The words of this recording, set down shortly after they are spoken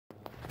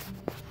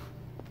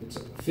it's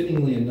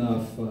fittingly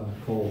enough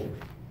called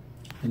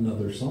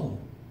Another Song.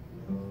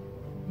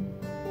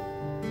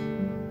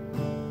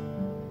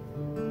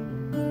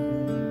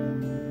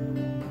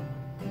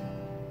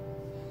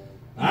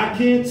 I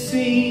can't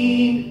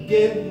seem to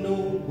get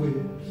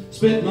nowhere.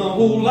 Spent my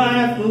whole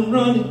life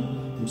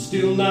running, I'm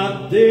still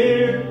not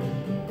there.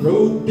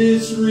 Rode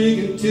this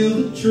rig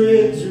until the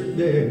treads are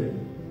bare.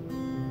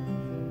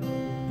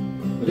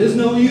 But there's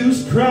no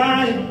use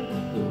crying,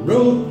 the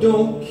road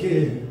don't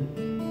care.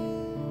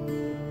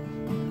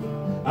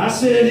 I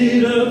set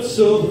it up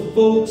so the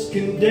folks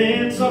can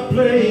dance. I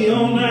play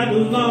all night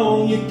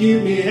long, you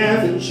give me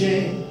half a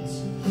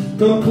chance.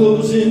 Come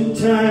closing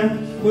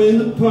time when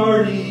the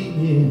party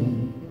ends,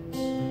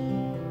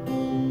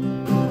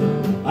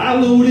 I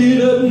load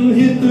it up and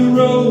hit the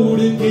road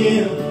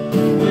again.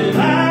 When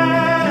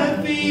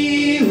I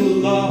feel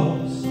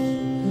lost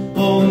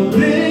on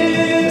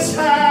this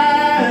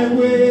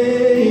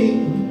highway,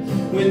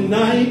 when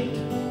night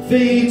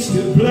fades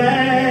to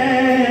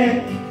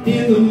black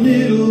in the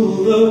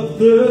middle of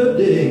the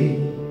day,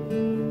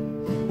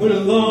 when a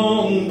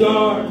long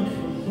dark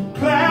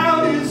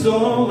cloud is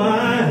all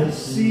I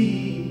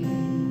see,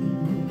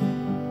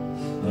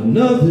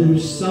 another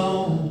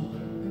song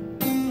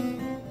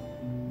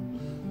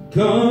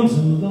comes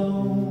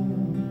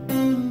along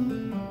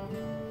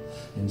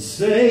and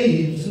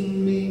saves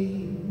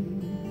me.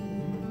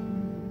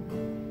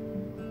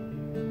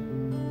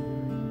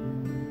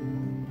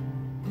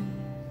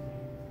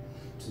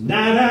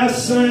 Tonight I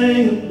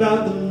sang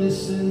about the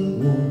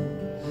missing one,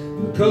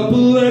 and the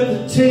couple at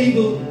the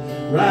table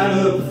right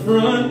up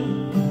front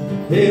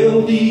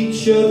held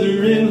each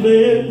other and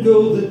let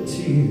go the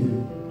tears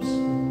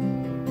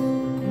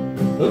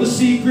of a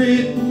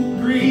secret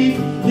grief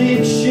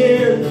they'd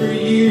shared for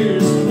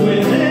years.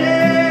 When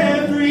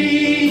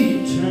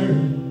every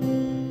turn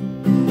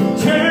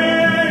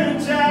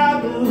turns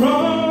out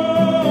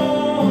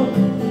wrong,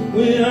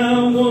 when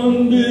I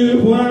wonder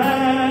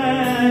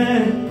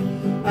why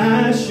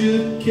I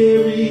should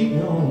carry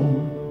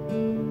on,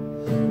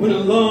 when a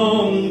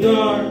long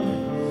dark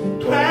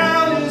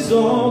cloud is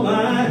all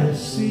I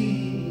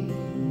see,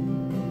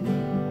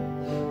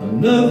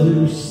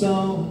 another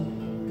song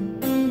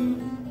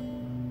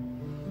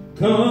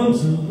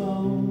comes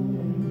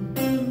along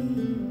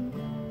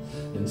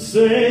and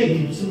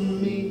saves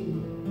me,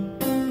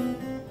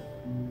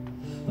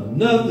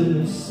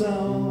 another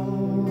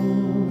song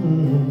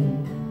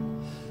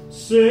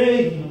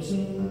saves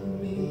me.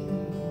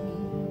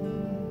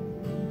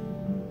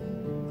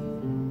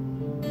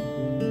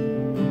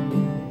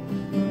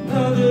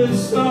 Another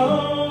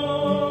song,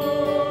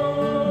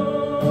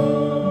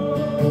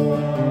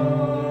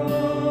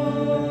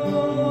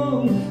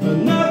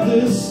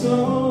 another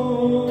song.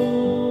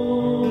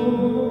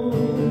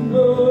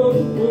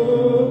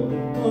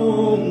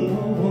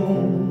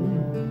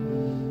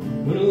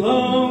 When a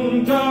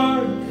long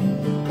dark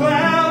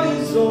cloud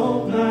is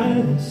all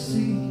I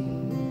see,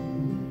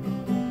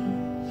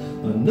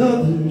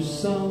 another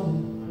song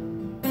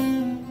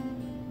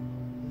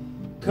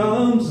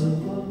comes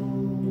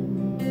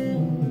along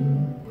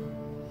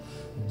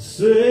and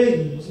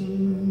saves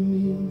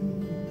me.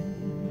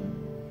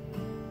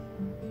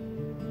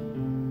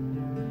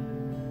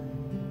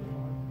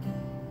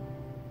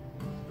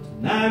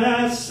 Tonight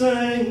I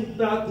sang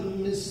about the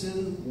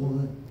missing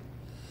one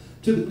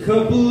to the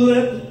couple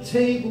at the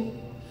table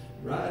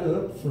right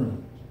up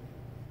front.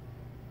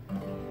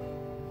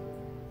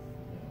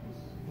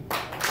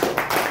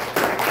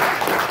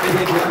 Hey,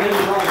 thank you. I'm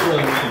Eddy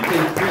Roswell from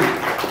Cape Creek.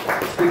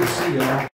 It's good to see y'all.